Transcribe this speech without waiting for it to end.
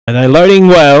They're loading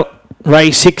well.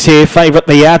 Race 6 here, favourite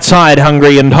the outside,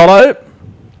 Hungry and Hollow.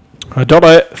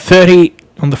 $1.30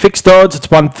 on the fixed odds. It's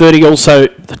 $1.30 also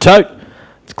the tote.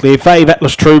 It's clear fave,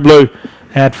 Atlas True Blue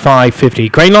at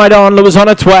 $5.50. Green light on, Lewis on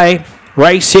its way.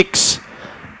 Race 6.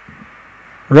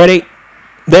 Ready.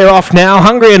 They're off now.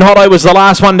 Hungry and Hollow was the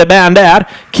last one to bound out.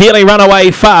 Keeley run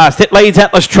away fast. It leads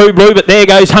Atlas True Blue, but there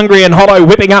goes Hungry and Hollow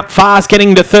whipping up fast,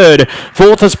 getting to third.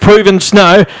 Fourth is Proven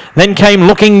Snow. Then came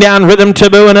Looking Down, Rhythm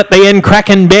Taboo, and at the end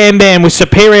Kraken Bam Bam with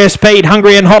superior speed.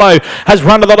 Hungry and Hollow has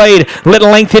run to the lead. Little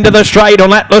length into the straight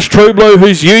on Atlas True Blue,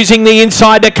 who's using the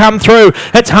inside to come through.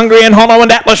 It's Hungry and Hollow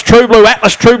and Atlas True Blue.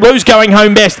 Atlas True Blue's going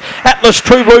home best. Atlas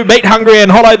True Blue beat Hungry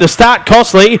and Hollow. The start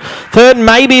costly. Third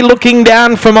maybe Looking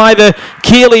Down from either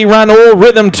Keeley Run or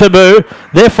Rhythm Taboo.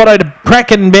 There followed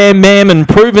Kraken Bam Bam and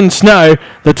Proven Snow.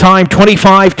 The time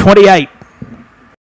 25:28.